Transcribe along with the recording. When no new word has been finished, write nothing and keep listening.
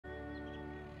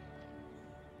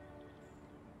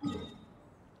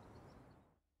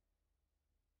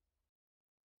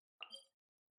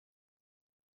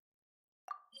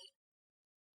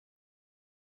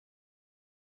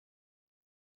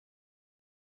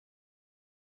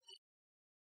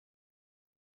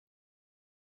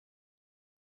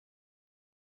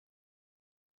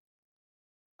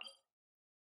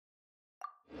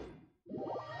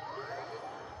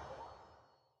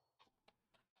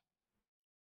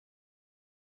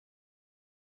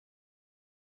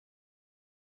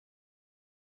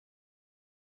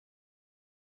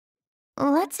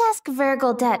Let's ask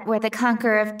𝕭𝑚𝕚 where the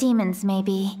conqueror of demons may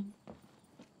be.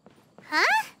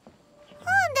 Huh?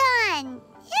 Hold on.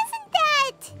 Isn't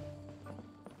that...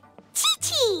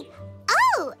 Chi-Chi!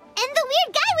 Oh, and the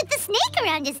weird guy with the snake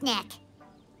around his neck.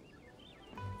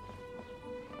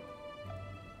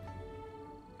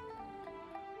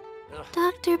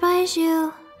 Dr.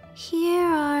 Baizhu, here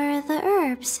are the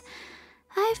herbs.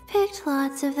 I've picked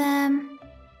lots of them.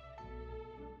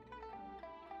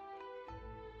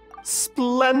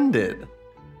 Splendid!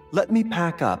 Let me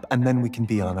pack up and then we can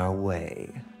be on our way.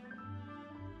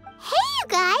 Hey, you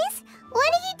guys!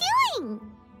 What are you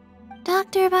doing?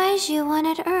 Dr. Baizhu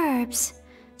wanted herbs,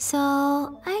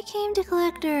 so I came to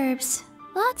collect herbs.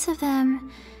 Lots of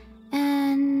them.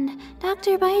 And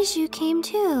Dr. Baizhu came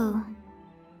too.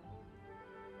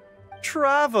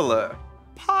 Traveler!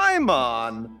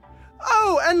 Paimon!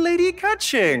 Oh, and Lady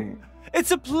Keqing! It's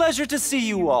a pleasure to see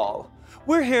you all.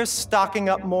 We're here stocking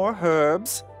up more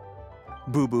herbs.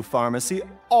 Boo Boo Pharmacy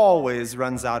always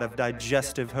runs out of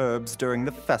digestive herbs during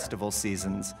the festival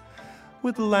seasons.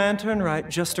 With 𝕚𝕚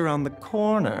just around the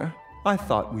corner, I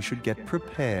thought we should get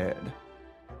prepared.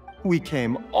 We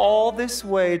came all this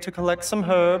way to collect some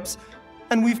herbs,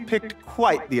 and we've picked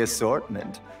quite the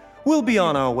assortment. We'll be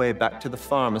on our way back to the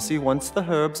pharmacy once the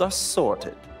herbs are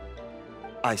sorted.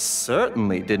 I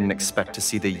certainly didn't expect to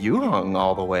see the 𝕬𝖎𝖎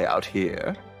all the way out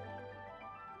here.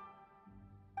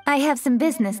 I have some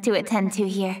business to attend to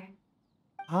here.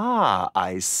 Ah,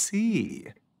 I see.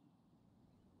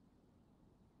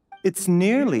 It's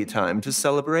nearly time to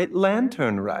celebrate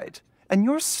Lantern Rite, and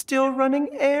you're still running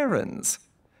errands.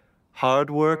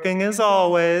 Hardworking as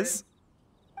always.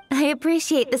 I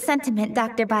appreciate the sentiment,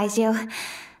 Dr. Baizhu.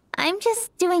 I'm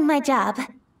just doing my job.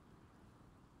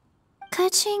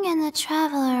 Keqing and the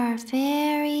Traveler are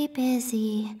very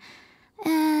busy.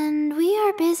 And we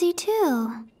are busy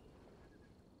too.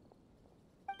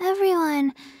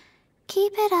 Everyone,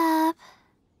 keep it up.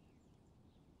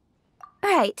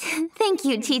 Right. Thank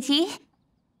you, Chi-Chi.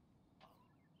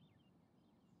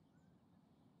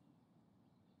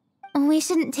 We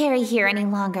shouldn't tarry here any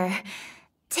longer.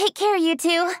 Take care, you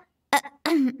two.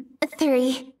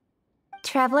 3.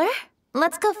 Traveler,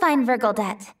 let's go find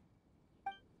𝕭𝑚𝕚.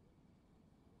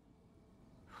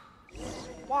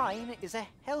 Wine is a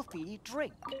healthy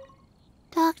drink.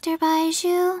 Dr.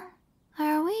 Baizhu,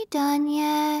 are we done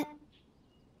yet?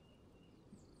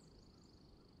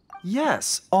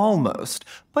 Yes, almost.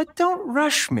 But don't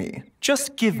rush me.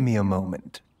 Just give me a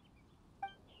moment.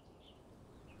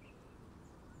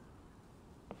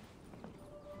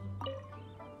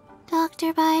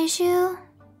 Dr. Baizhu,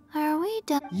 are we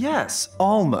done? Yes,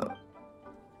 almost.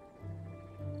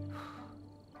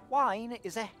 Wine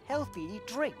is a healthy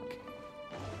drink.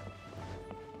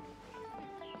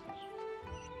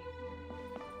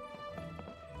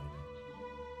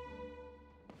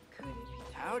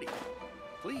 Howdy.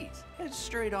 Please, head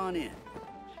straight on in.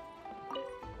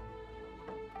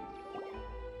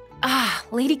 Ah,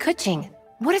 Lady Keqing,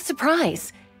 what a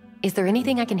surprise. Is there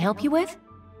anything I can help you with?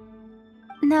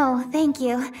 No, thank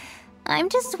you. I'm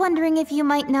just wondering if you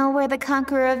might know where the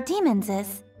conqueror of demons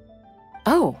is.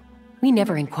 Oh, we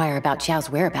never inquire about Xiao's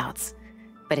whereabouts.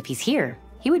 But if he's here,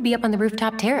 he would be up on the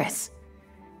rooftop terrace.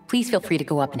 Please feel free to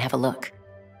go up and have a look.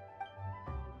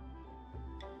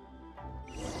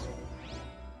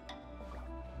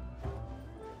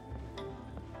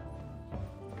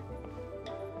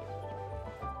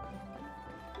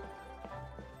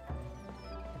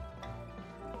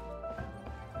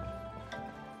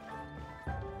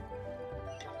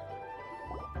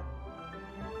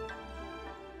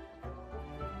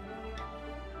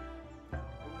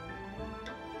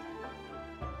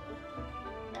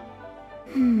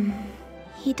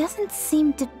 He doesn't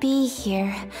seem to be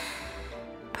here.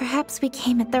 Perhaps we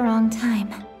came at the wrong time.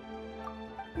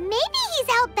 Maybe he's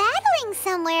out battling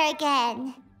somewhere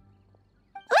again.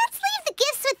 Let's leave the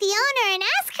gifts with the owner and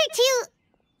ask her to...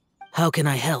 How can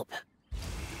I help?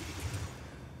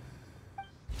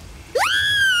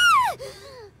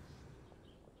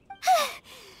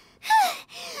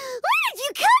 Where did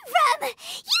you come from?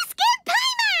 You scared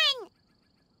Paimon!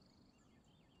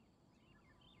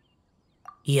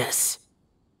 Yes.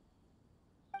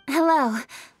 Hello,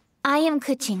 I am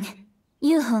Keqing,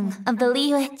 𝕬𝖎𝖎 of the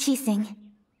Liyue Qixing.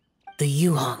 The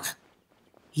𝕬𝖎𝖎.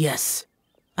 Yes.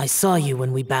 I saw you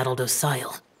when we battled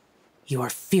𝕬𝖎𝖎. You are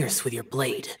fierce with your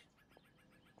blade.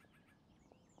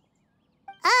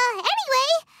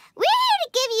 Anyway, we're here to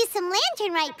give you some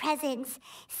Lantern Rite presents.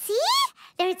 See?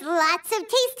 There's lots of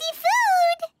tasty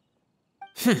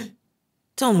food!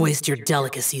 Don't waste your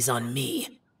delicacies on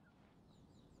me.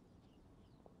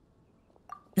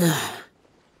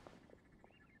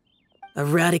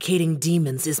 Eradicating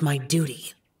demons is my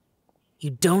duty. You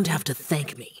don't have to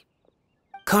thank me.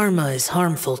 Karma is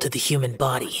harmful to the human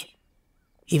body,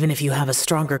 even if you have a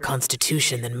stronger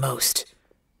constitution than most.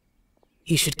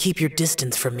 You should keep your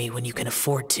distance from me when you can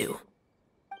afford to.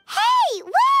 Hey,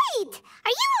 wait!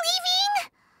 Are you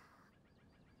leaving?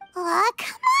 Oh,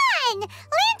 come on!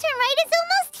 Lantern Rite is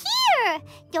almost here!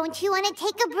 Don't you want to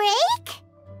take a break?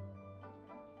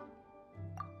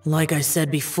 Like I said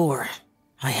before,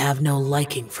 I have no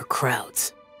liking for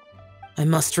crowds. I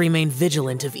must remain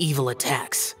vigilant of evil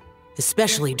attacks,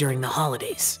 especially during the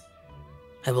holidays.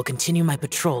 I will continue my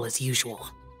patrol as usual.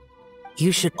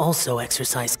 You should also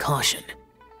exercise caution.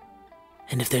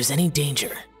 And if there's any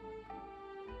danger...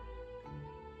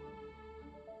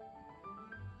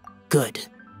 Good.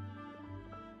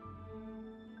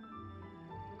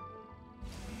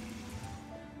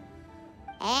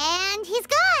 And he's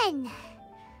gone!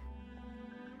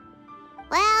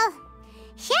 Well,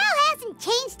 Xiao hasn't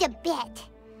changed a bit.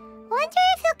 Wonder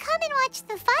if he'll come and watch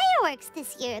the fireworks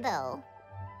this year, though.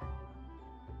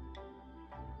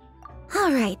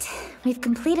 All right, we've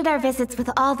completed our visits with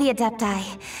all the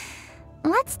Adepti.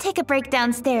 Let's take a break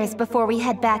downstairs before we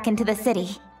head back into the city.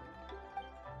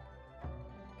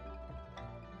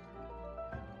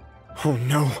 Oh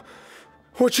no!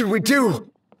 What should we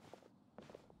do?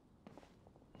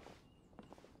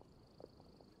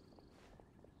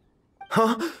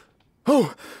 Huh?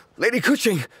 Oh, Lady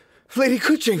𝕭𝖚! Lady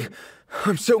𝕭𝖚!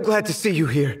 I'm so glad to see you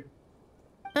here.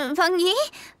 𝕭𝑚?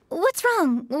 What's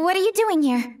wrong? What are you doing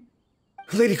here?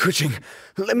 Lady 𝕭𝖚,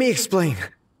 let me explain.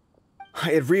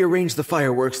 I had rearranged the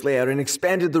fireworks layout and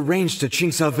expanded the range to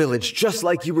𝕭𝐴 village just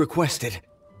like you requested.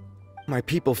 My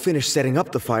people finished setting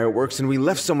up the fireworks and we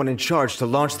left someone in charge to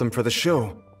launch them for the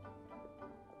show.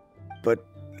 But...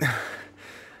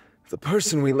 the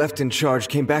person we left in charge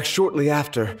came back shortly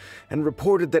after and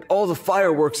reported that all the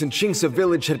fireworks in 𝕭𝐴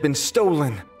village had been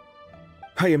stolen.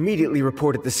 I immediately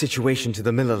reported the situation to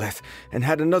the 𝕨𝐴𝖆𝖆 and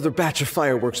had another batch of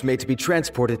fireworks made to be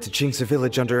transported to 𝕭𝐴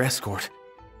village under escort.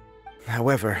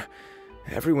 However,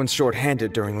 everyone's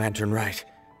short-handed during Lantern Rite.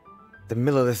 The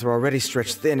𝕨𝐴𝖆𝖆 are already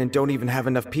stretched thin and don't even have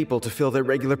enough people to fill their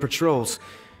regular patrols.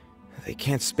 They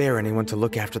can't spare anyone to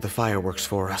look after the fireworks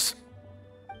for us.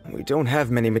 We don't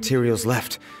have many materials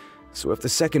left, so if the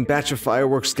second batch of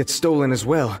fireworks gets stolen as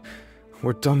well,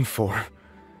 we're done for.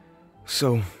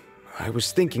 So, I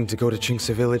was thinking to go to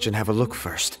𝕭𝐴 village and have a look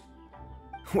first.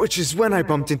 Which is when I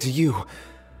bumped into you.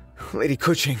 Lady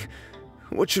𝕭𝖚,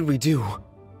 what should we do?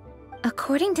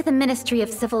 According to the Ministry of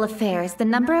Civil Affairs, the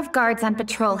number of guards on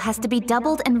patrol has to be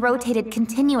doubled and rotated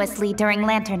continuously during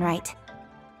Lantern Rite.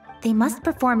 They must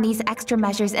perform these extra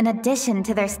measures in addition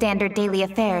to their standard daily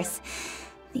affairs.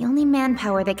 The only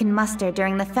manpower they can muster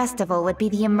during the festival would be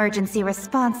the emergency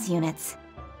response units.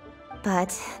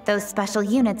 But those special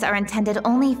units are intended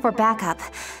only for backup.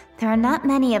 There are not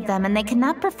many of them and they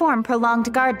cannot perform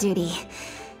prolonged guard duty.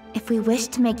 If we wish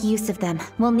to make use of them,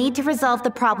 we'll need to resolve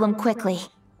the problem quickly.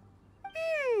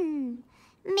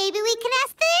 Maybe we can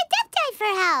ask the Adepti for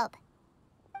help.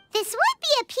 This would be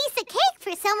a piece of cake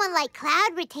for someone like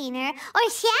Cloud Retainer or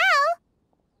Xiao.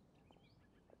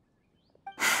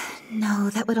 No,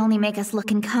 that would only make us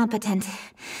look incompetent.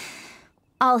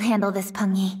 I'll handle this,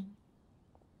 𝕭𝑒.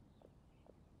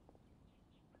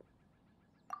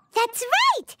 That's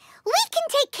right! We can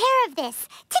take care of this,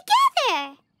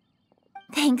 together!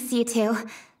 Thanks, you two.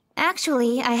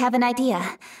 Actually, I have an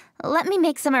idea. Let me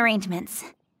make some arrangements.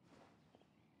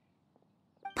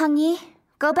 𝕭𝑒,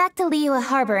 go back to Liyue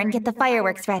Harbor and get the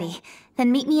fireworks ready.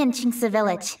 Then meet me in 𝕭𝐴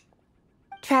village.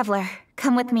 Traveler,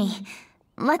 come with me.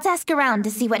 Let's ask around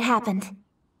to see what happened.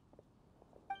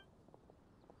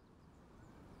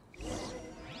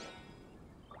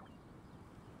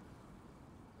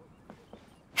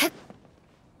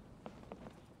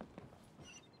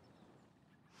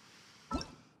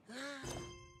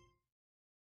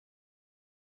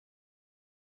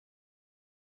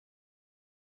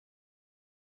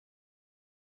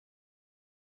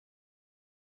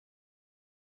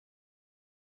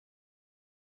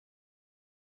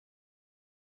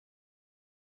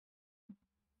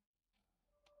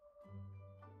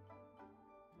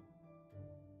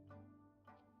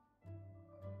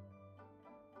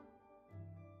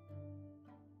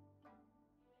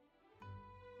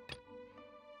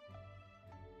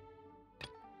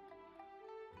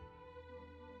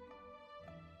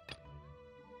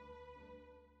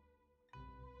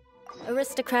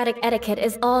 Aristocratic etiquette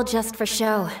is all just for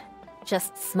show.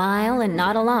 Just smile and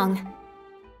nod along.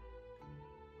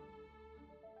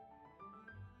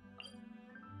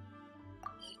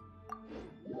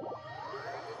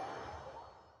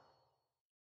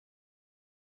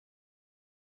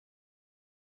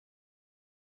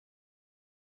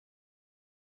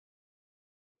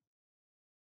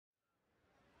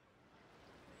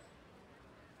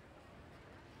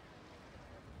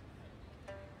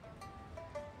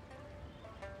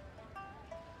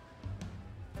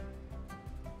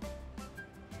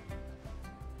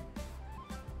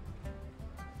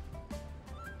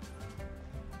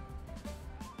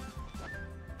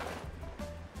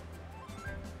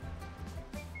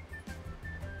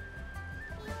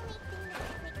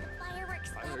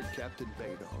 Captain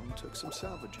Vadon took some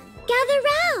salvaging work.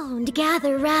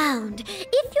 Gather round.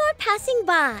 If you're passing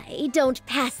by, don't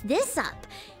pass this up.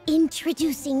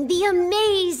 Introducing the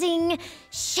amazing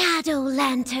Shadow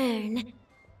Lantern.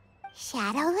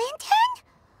 Shadow Lantern?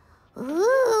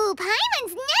 Ooh,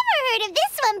 Paimon's never heard of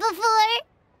this one before.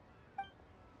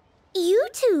 You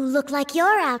two look like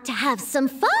you're out to have some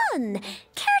fun.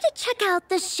 Care to check out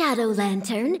the Shadow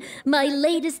Lantern, my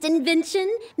latest invention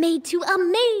made to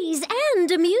amaze and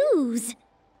amuse?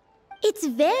 It's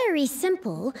very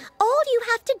simple. All you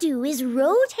have to do is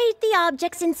rotate the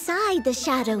objects inside the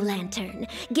Shadow Lantern,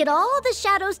 get all the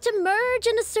shadows to merge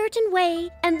in a certain way,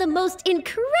 and the most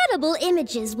incredible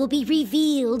images will be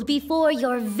revealed before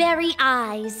your very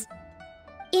eyes.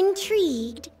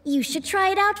 Intrigued? You should try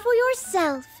it out for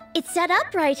yourself. It's set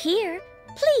up right here.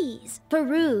 Please,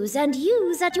 peruse and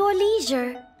use at your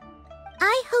leisure.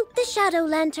 I hope the Shadow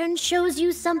Lantern shows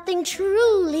you something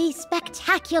truly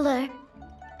spectacular.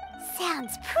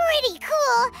 Sounds pretty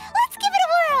cool. Let's give it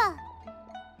a whirl.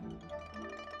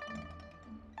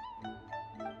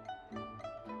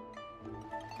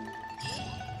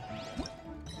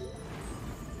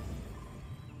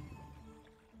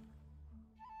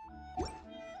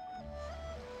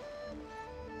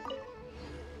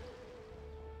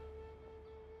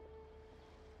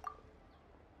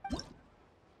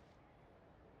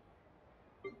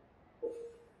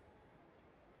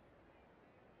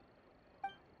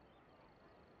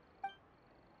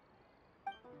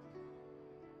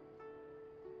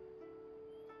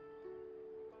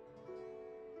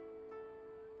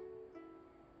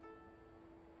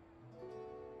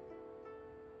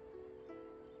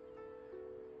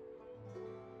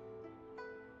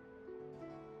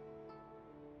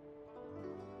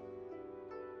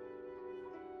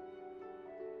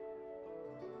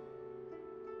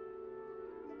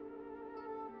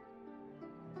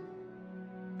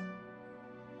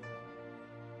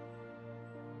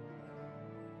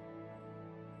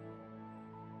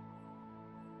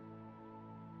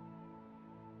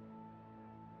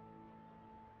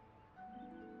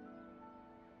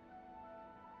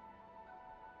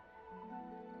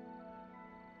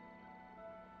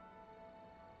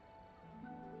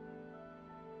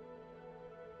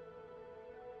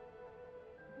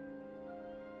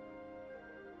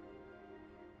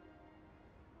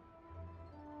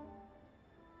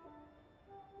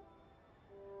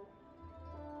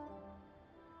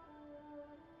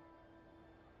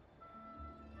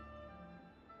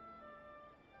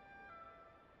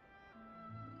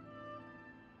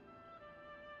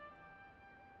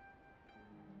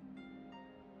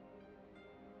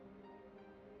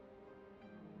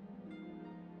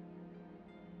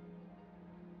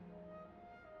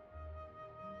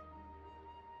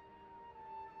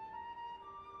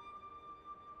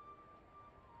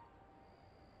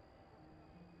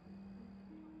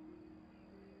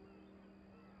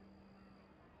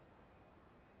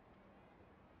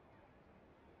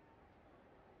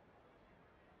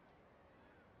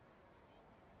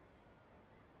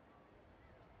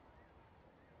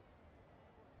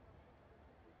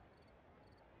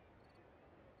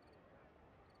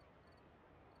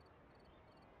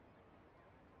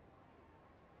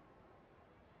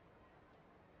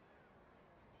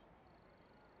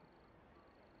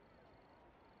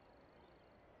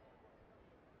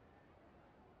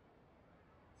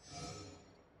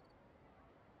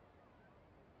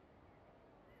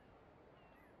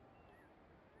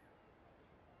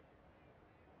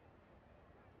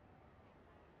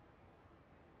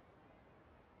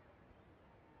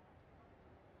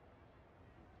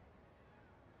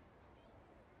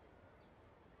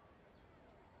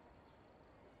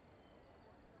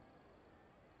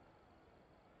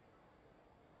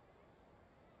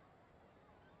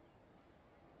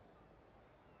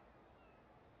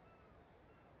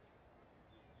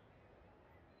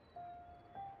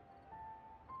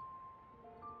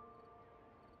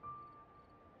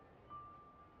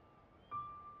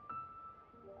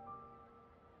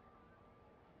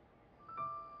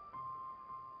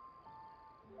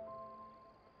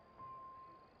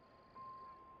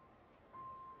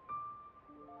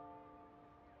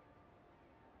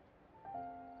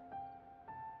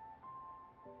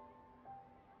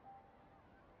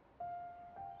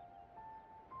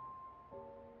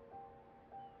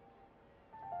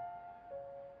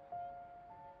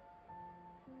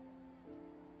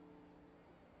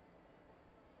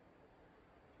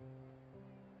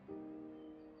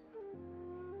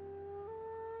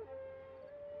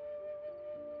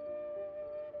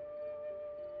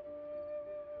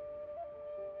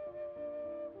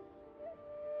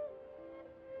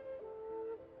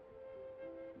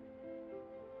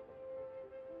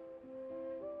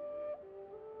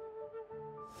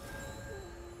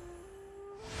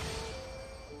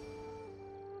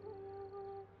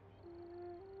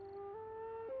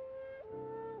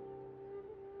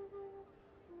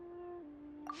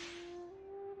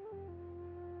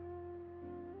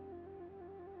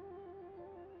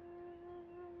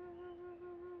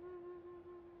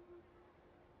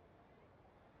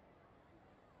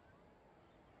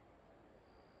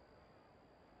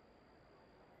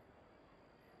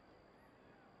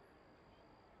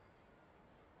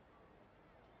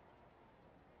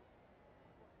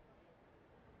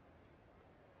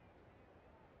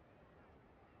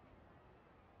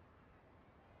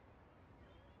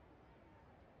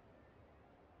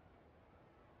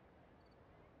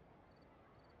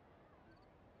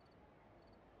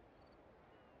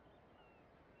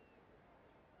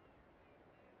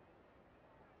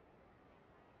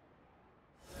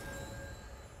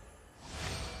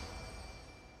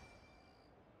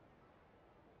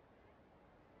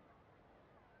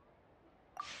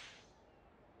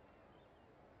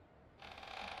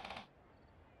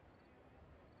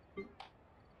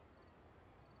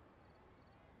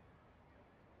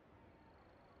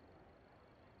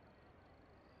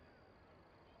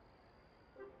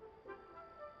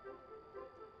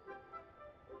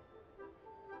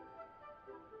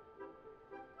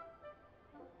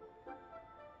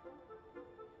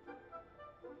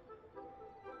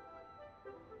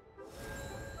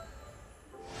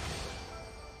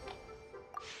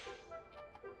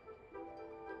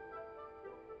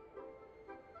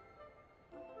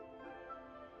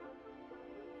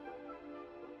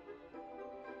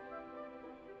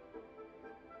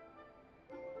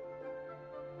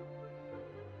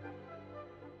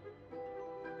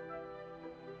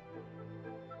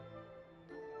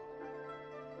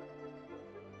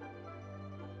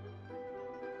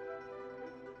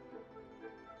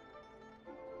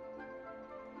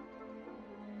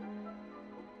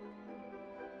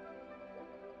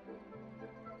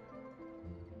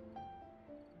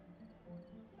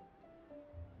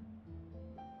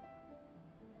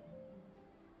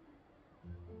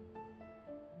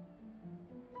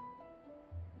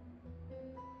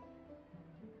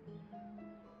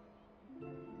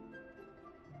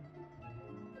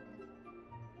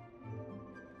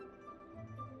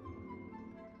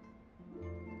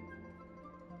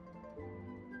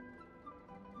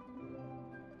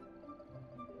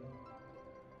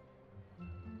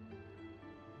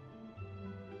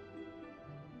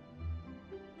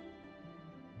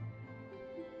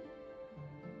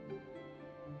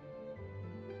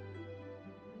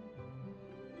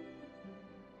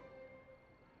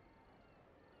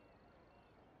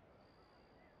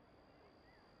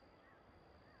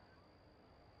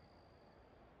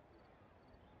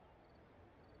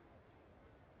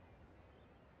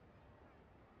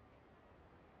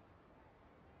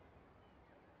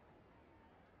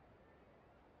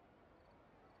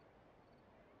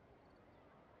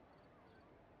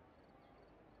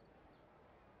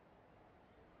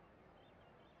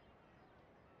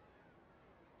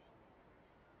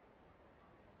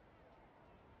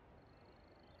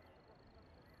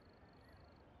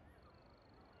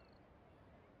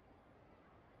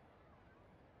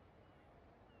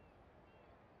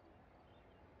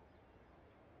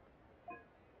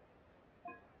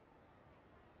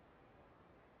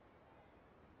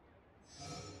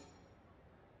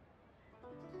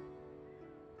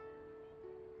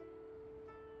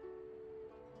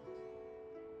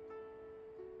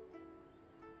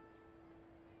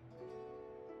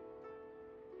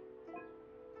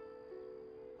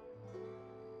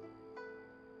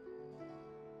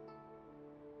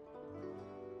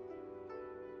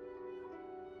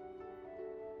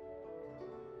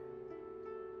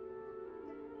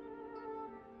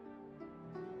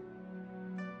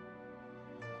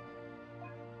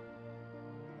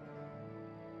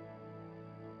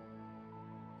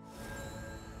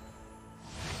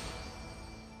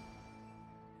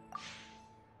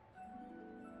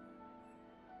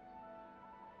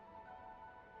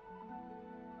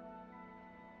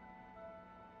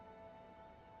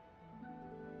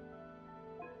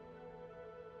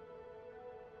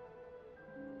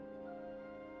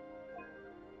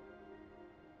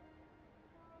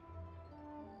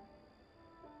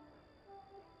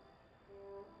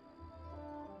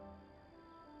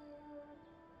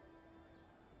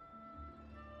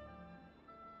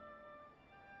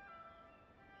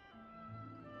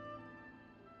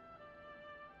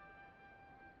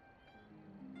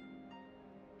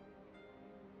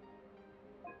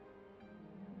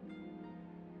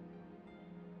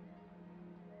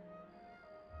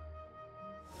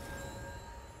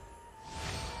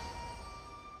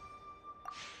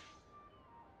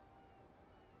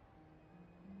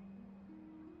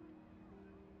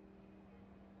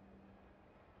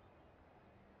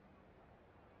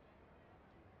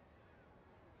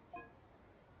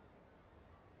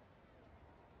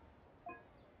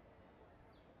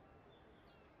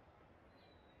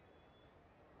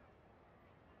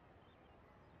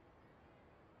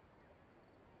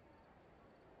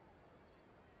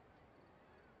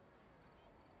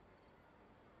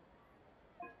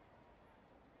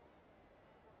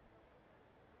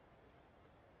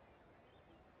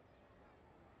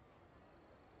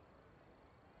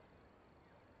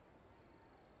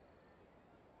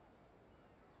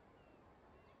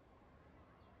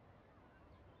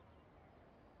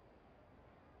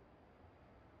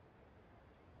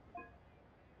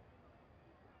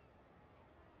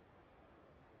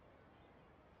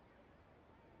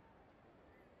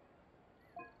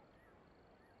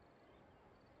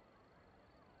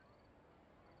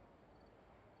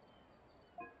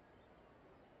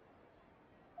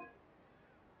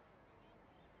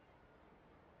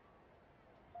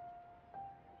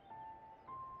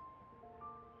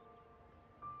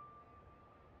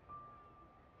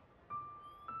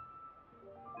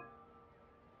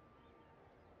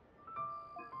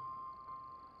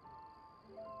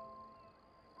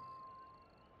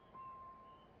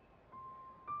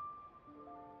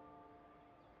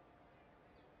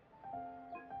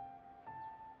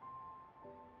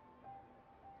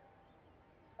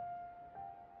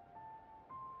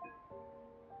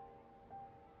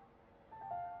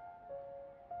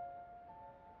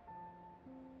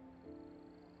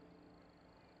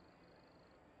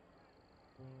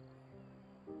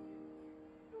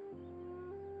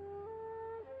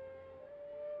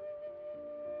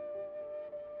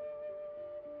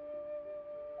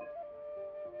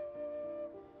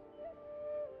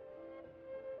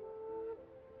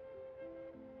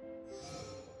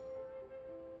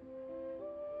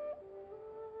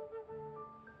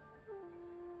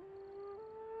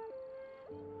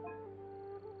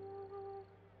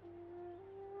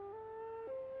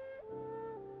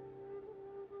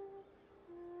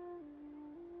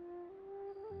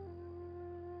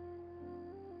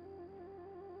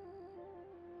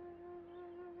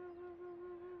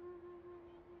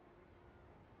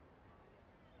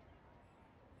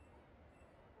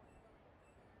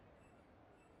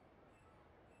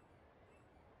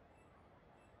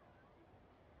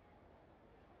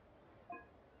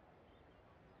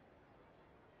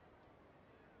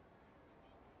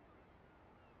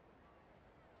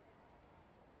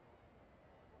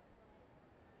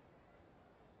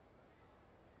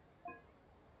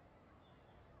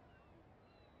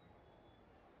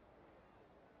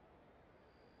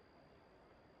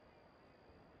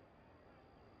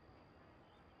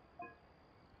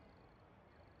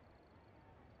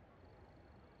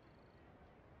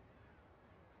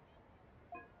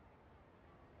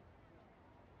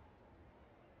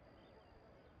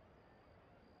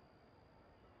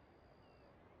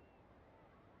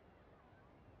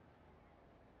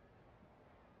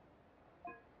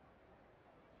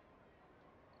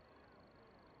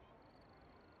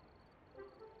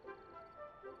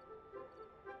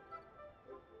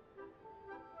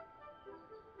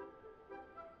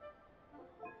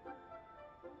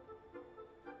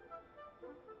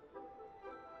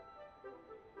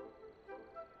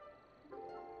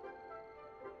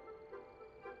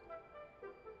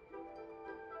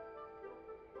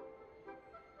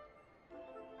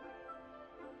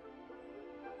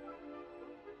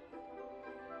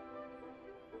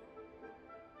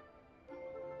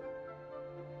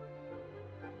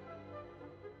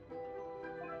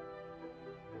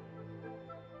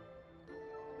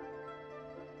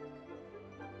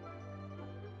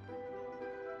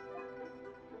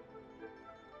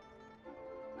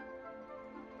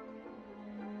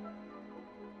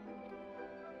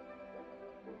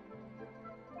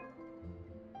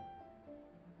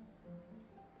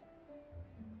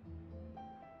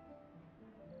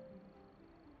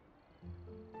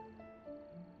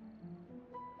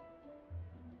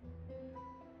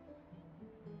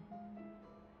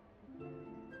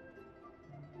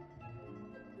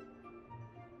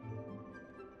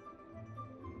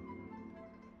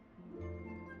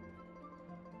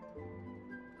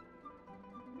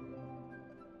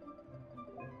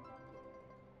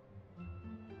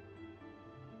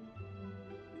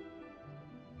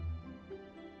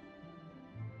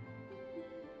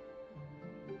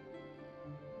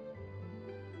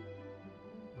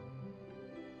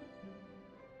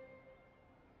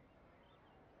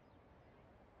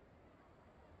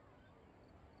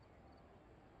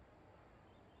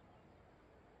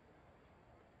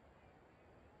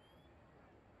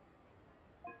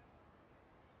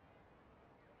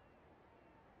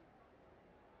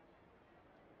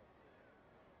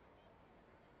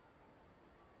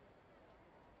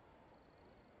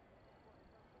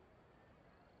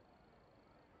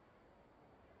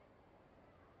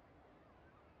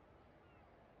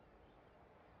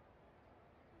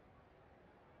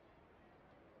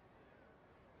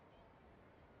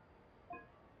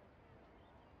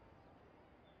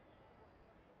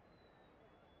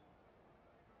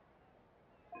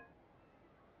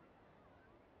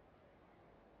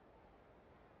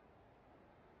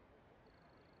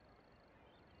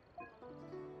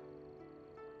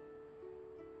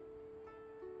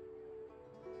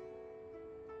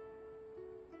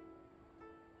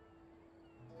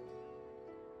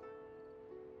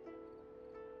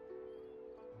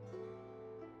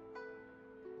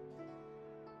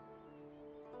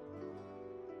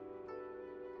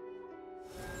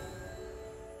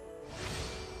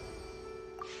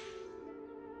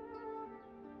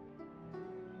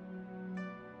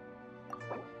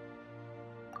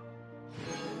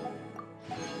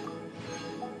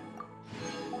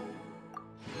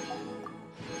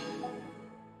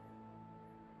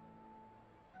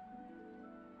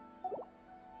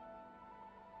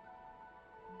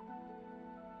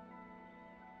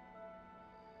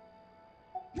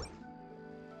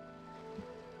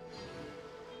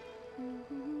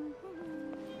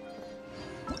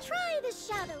 Try the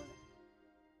shadow.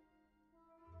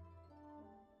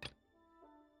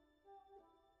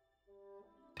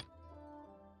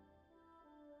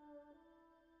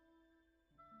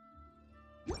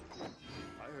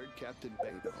 I heard Captain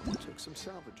Beidou took some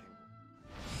salvaging.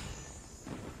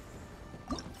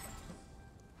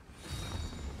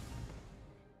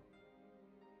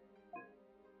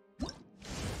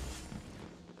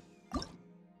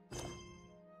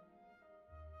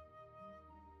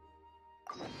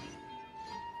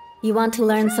 You want to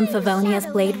learn some Favonia's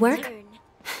blade work?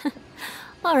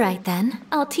 Alright then,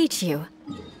 I'll teach you.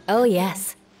 Oh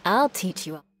yes, I'll teach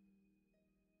you.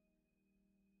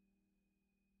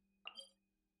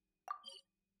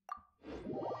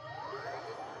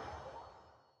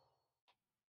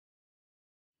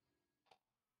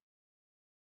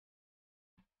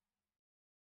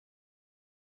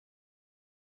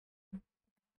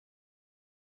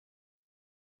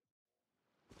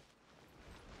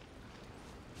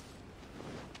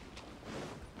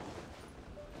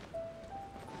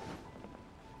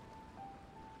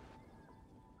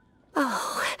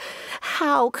 Oh,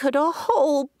 how could a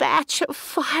whole batch of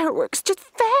fireworks just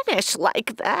vanish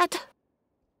like that?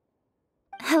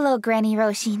 Hello, Granny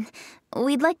Roshin.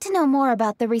 We'd like to know more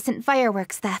about the recent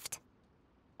fireworks theft.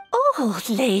 Oh,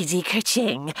 Lady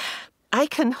𝕭𝕬𝕭, I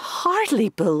can hardly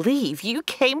believe you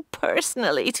came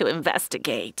personally to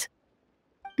investigate.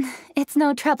 It's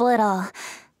no trouble at all.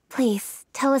 Please,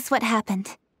 tell us what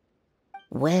happened.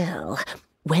 Well,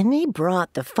 when they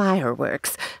brought the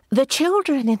fireworks, the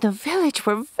children in the village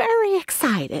were very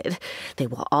excited. They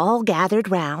were all gathered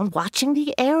round, watching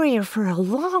the area for a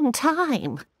long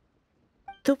time.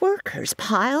 The workers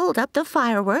piled up the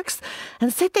fireworks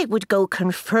and said they would go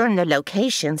confirm the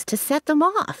locations to set them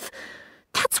off.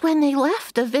 That's when they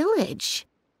left the village.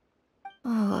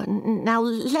 Oh, now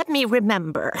let me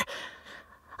remember.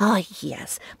 Ah,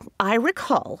 yes, I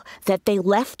recall that they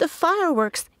left the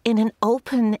fireworks in an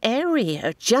open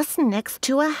area just next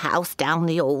to a house down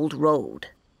the old road.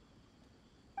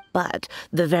 But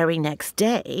the very next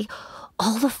day,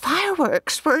 all the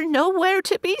fireworks were nowhere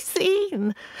to be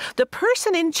seen. The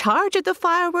person in charge of the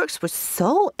fireworks was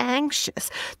so anxious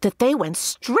that they went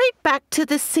straight back to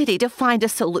the city to find a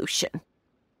solution.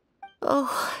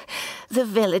 Oh, the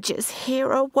villagers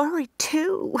here are worried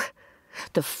too.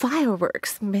 The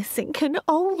fireworks missing can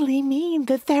only mean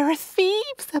that there are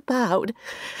thieves about.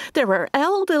 There are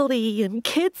elderly and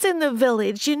kids in the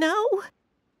village, you know.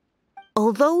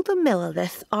 Although the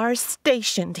𝕚𝕚𝖆𝖎𝖎 are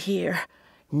stationed here,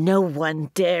 no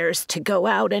one dares to go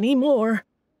out anymore.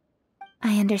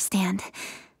 I understand.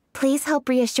 Please help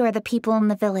reassure the people in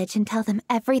the village and tell them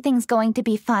everything's going to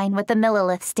be fine with the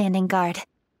𝕚𝕚𝖎𝖎 standing guard.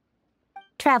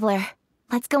 Traveler,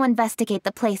 let's go investigate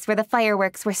the place where the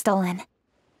fireworks were stolen.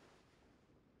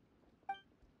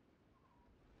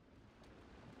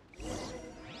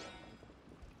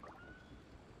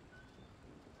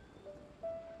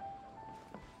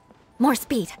 More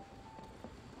speed.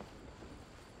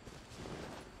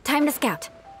 Time to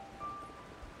scout.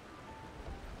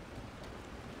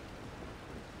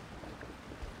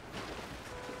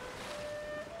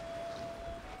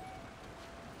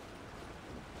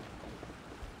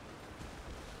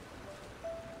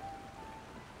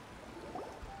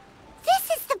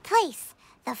 This is the place.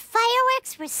 The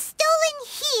fireworks were stolen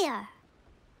here.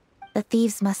 The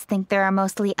thieves must think there are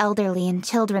mostly elderly and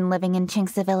children living in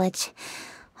𝕭𝐺𝑠a village,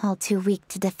 all too weak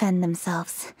to defend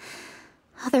themselves.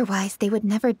 Otherwise, they would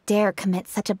never dare commit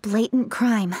such a blatant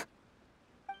crime.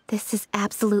 This is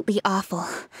absolutely awful.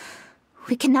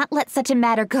 We cannot let such a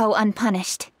matter go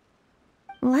unpunished.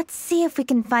 Let's see if we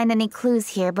can find any clues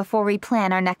here before we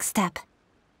plan our next step.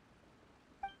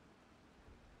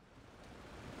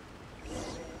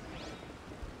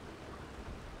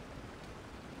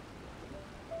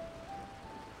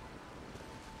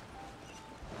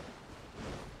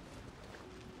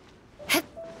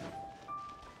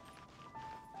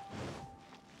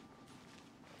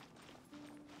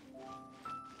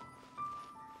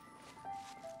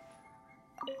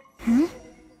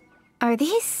 Are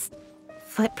these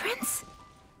footprints?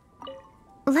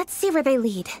 Let's see where they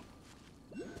lead.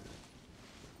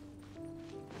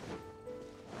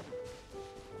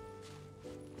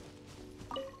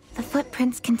 The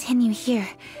footprints continue here.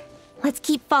 Let's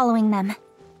keep following them.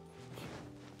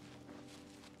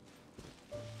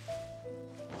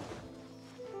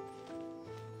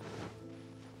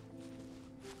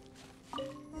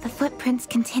 The footprints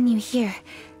continue here.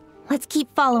 Let's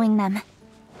keep following them.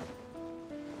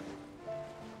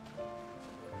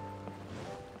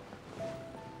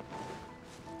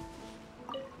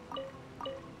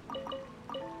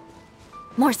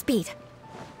 More speed.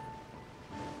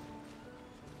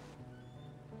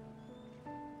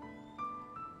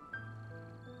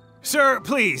 Sir,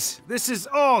 please. This is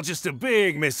all just a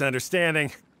big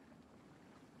misunderstanding.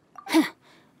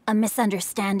 A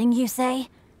misunderstanding, you say?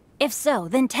 If so,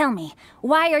 then tell me,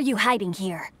 why are you hiding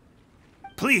here?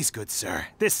 Please, good sir.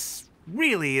 This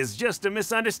really is just a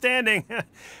misunderstanding.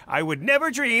 I would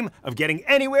never dream of getting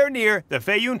anywhere near the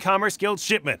Feiyun Commerce Guild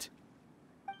shipment.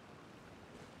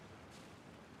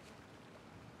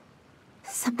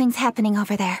 Something's happening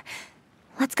over there.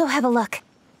 Let's go have a look.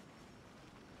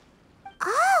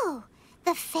 Oh,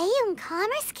 the Feiyun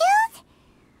Commerce Guild?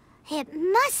 It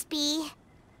must be...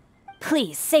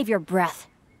 Please, save your breath.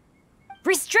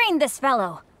 Restrain this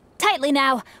fellow! Tightly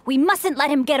now, we mustn't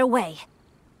let him get away.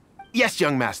 Yes,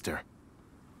 young master.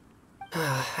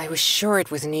 I was sure it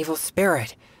was an evil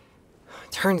spirit.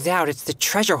 Turns out it's the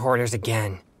treasure hoarders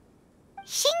again.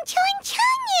 Xingqiu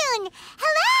Changyun!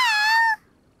 Hello!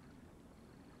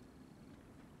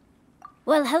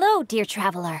 Well, hello, dear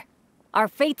traveler. Our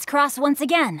fates cross once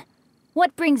again.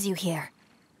 What brings you here?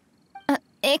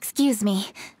 Excuse me.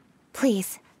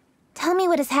 Please, tell me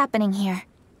what is happening here.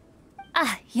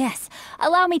 Ah, yes.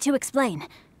 Allow me to explain.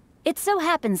 It so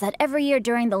happens that every year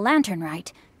during the Lantern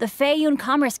Rite, the Feiyun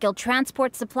Commerce Guild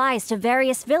transports supplies to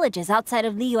various villages outside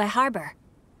of Liyue Harbor.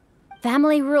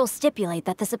 Family rules stipulate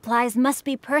that the supplies must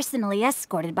be personally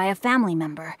escorted by a family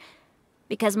member.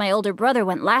 Because my older brother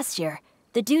went last year,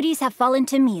 the duties have fallen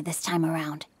to me this time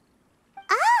around.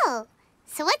 Oh,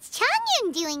 so what's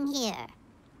Changyun doing here?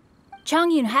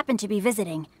 Changyun happened to be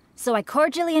visiting, so I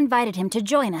cordially invited him to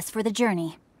join us for the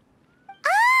journey.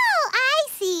 Oh, I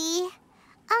see.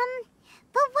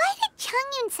 But why did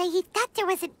Changyun say he thought there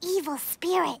was an evil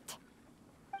spirit?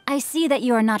 I see that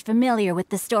you are not familiar with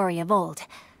the story of old.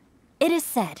 It is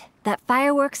said that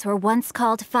fireworks were once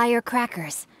called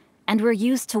firecrackers, and were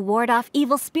used to ward off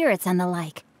evil spirits and the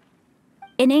like.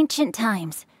 In ancient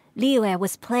times, Liyue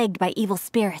was plagued by evil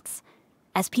spirits.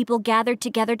 As people gathered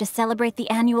together to celebrate the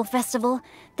annual festival,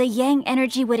 the yang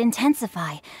energy would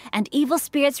intensify, and evil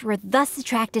spirits were thus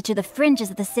attracted to the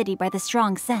fringes of the city by the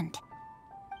strong scent.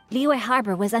 Liyue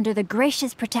Harbor was under the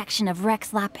gracious protection of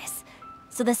𝕨𝕬𝕐𝒑,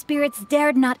 so the spirits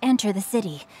dared not enter the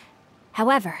city.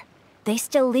 However, they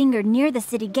still lingered near the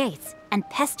city gates and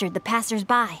pestered the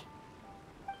passers-by.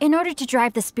 In order to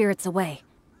drive the spirits away,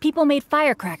 people made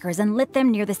firecrackers and lit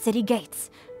them near the city gates.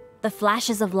 The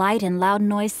flashes of light and loud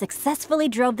noise successfully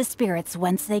drove the spirits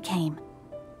whence they came.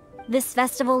 This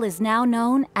festival is now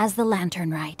known as the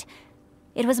Lantern Rite.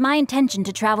 It was my intention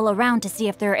to travel around to see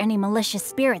if there are any malicious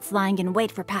spirits lying in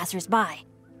wait for passers-by.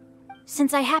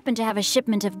 Since I happened to have a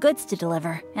shipment of goods to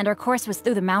deliver, and our course was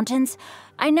through the mountains,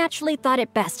 I naturally thought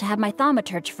it best to have my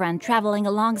thaumaturge friend traveling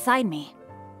alongside me.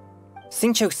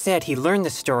 Xingqiu said he learned the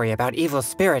story about evil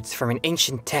spirits from an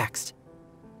ancient text.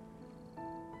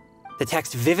 The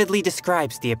text vividly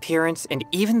describes the appearance and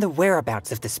even the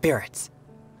whereabouts of the spirits.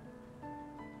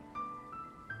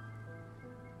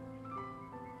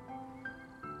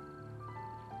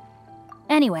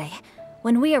 Anyway,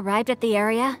 when we arrived at the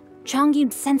area,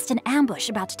 Changyun sensed an ambush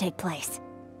about to take place.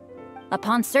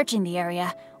 Upon searching the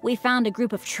area, we found a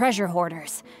group of treasure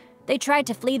hoarders. They tried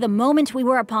to flee the moment we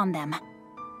were upon them.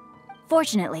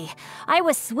 Fortunately, I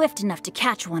was swift enough to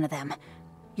catch one of them.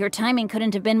 Your timing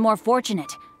couldn't have been more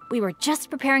fortunate. We were just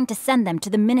preparing to send them to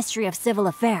the Ministry of Civil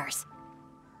Affairs.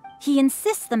 He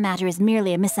insists the matter is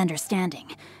merely a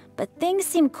misunderstanding, but things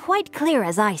seem quite clear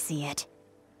as I see it.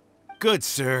 Good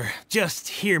sir, just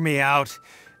hear me out.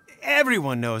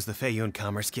 Everyone knows the Feiyun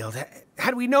Commerce Guild.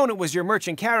 Had we known it was your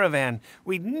merchant caravan,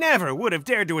 we never would have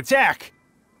dared to attack.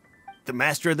 The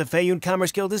master of the Feiyun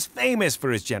Commerce Guild is famous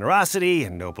for his generosity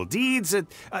and noble deeds, a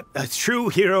true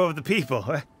hero of the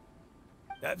people.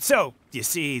 So, you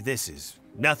see, this is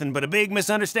nothing but a big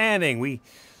misunderstanding. We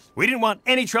didn't want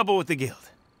any trouble with the guild.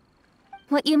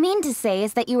 What you mean to say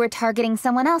is that you were targeting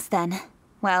someone else then?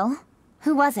 Well,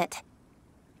 who was it?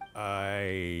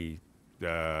 I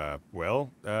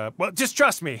well, just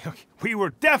trust me. We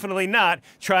were definitely not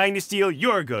trying to steal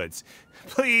your goods.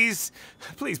 Please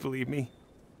believe me.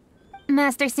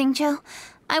 Master 𝕭𝕠,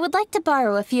 I would like to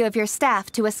borrow a few of your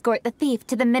staff to escort the thief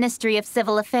to the Ministry of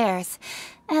Civil Affairs.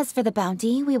 As for the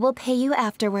bounty, we will pay you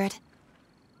afterward.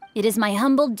 It is my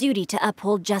humble duty to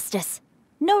uphold justice.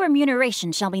 No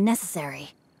remuneration shall be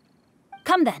necessary.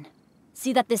 Come then.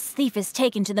 See that this thief is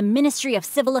taken to the Ministry of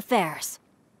Civil Affairs.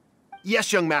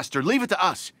 Yes, young master, leave it to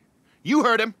us. You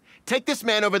heard him. Take this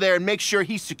man over there and make sure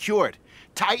he's secured.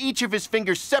 Tie each of his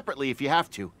fingers separately if you have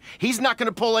to. He's not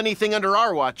gonna pull anything under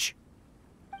our watch.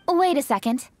 Wait a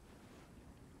second.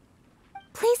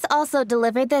 Please also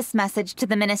deliver this message to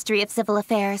the Ministry of Civil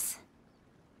Affairs.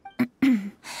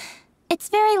 It's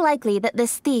very likely that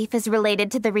this thief is related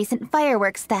to the recent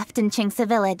fireworks theft in 𝕭𝕬𝕓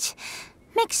village.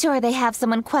 Make sure they have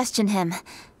someone question him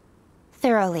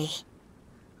thoroughly.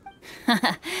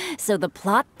 So the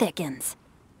plot thickens.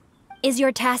 Is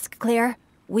your task clear?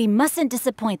 We mustn't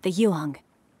disappoint the 𝕬𝖎𝑙𝑍.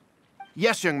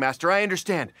 Yes, young master, I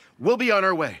understand. We'll be on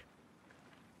our way.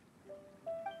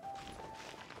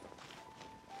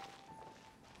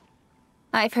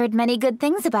 I've heard many good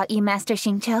things about you, Master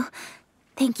𝕭𝕠.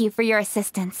 Thank you for your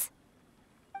assistance.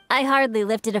 I hardly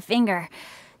lifted a finger.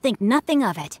 Think nothing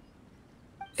of it.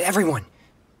 Everyone,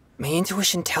 my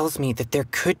intuition tells me that there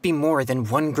could be more than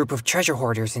one group of treasure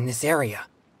hoarders in this area.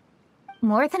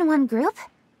 More than one group?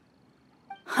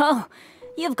 Oh,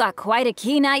 you've got quite a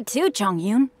keen eye too,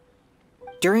 Chongyun.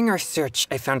 During our search,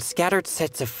 I found scattered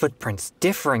sets of footprints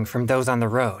differing from those on the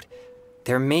road.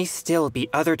 There may still be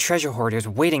other treasure hoarders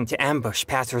waiting to ambush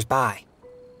passers-by.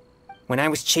 When I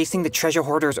was chasing the treasure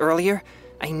hoarders earlier,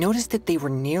 I noticed that they were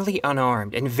nearly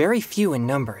unarmed and very few in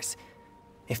numbers.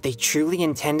 If they truly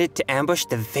intended to ambush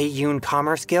the Feiyun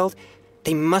Commerce Guild,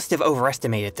 they must have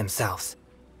overestimated themselves.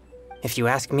 If you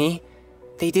ask me,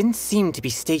 they didn't seem to be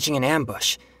staging an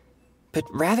ambush, but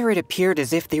rather it appeared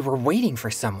as if they were waiting for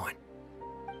someone.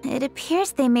 It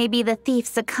appears they may be the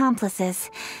thief's accomplices.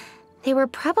 They were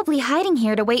probably hiding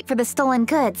here to wait for the stolen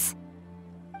goods.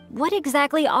 What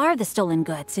exactly are the stolen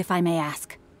goods, if I may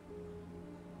ask?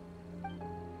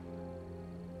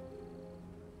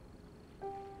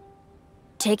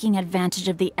 Taking advantage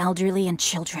of the elderly and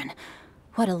children.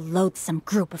 What a loathsome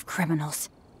group of criminals.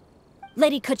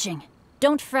 Lady 𝕬𝕐𝑦,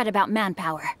 don't fret about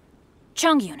manpower.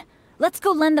 Chongyun, let's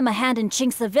go lend them a hand in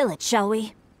𝕭𝕬𝕓 village, shall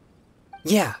we?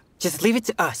 Yeah, just leave it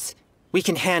to us. We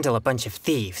can handle a bunch of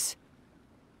thieves.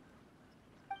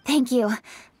 Thank you.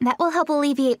 That will help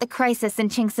alleviate the crisis in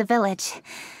𝕭𝕬𝕓 village.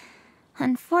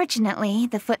 Unfortunately,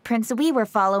 the footprints we were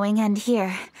following end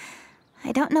here.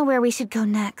 I don't know where we should go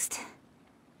next.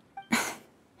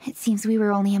 It seems we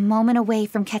were only a moment away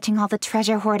from catching all the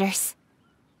treasure hoarders.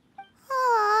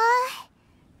 Aww.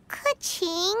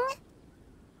 𝕬𝕐𝑦.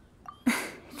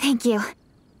 Thank you.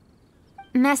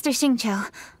 Master 𝕭𝕠,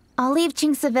 I'll leave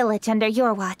𝕭𝕬𝕓 village under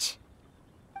your watch.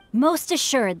 Most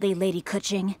assuredly, Lady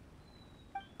𝕬𝕐𝑦.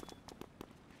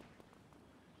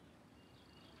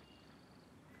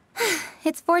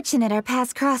 It's fortunate our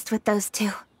paths crossed with those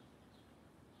two.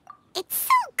 It's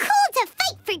so cool to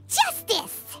fight for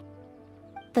justice!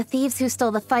 The thieves who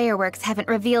stole the fireworks haven't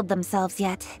revealed themselves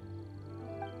yet.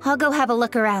 I'll go have a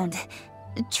look around.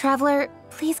 Traveler,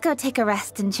 please go take a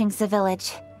rest in 𝕭𝕬𝕓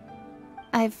village.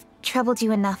 I've troubled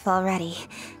you enough already.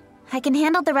 I can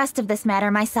handle the rest of this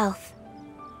matter myself.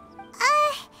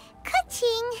 𝕬𝕐𝑦,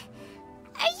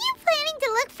 are you planning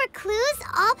to look for clues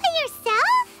all by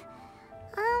yourself?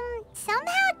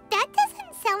 Somehow that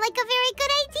doesn't sound like a very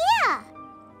good idea.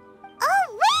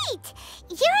 Oh, wait!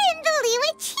 You're in the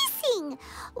𝕬𝖎𝑚 chasing.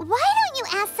 Why don't you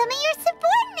ask some of your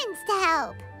subordinates to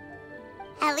help?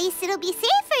 At least it'll be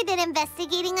safer than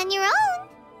investigating on your own.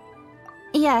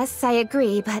 Yes, I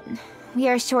agree, but we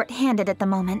are short-handed at the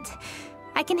moment.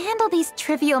 I can handle these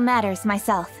trivial matters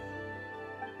myself.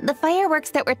 The fireworks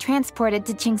that were transported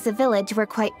to 𝕭𝕬𝕓 village were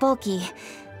quite bulky.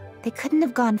 They couldn't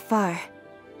have gone far.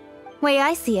 Way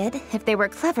I see it, if they were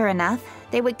clever enough,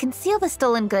 they would conceal the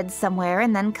stolen goods somewhere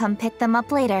and then come pick them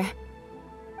up later.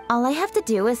 All I have to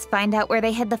do is find out where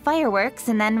they hid the fireworks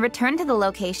and then return to the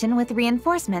location with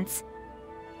reinforcements.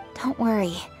 Don't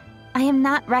worry, I am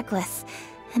not reckless,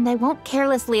 and I won't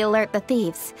carelessly alert the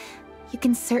thieves. You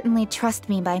can certainly trust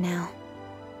me by now.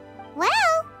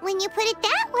 Well, when you put it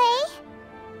that way...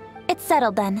 It's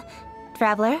settled then.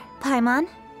 Traveler, Paimon,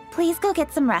 please go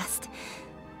get some rest.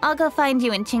 I'll go find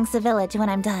you in 𝕭𝕬𝕓 village when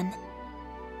I'm done.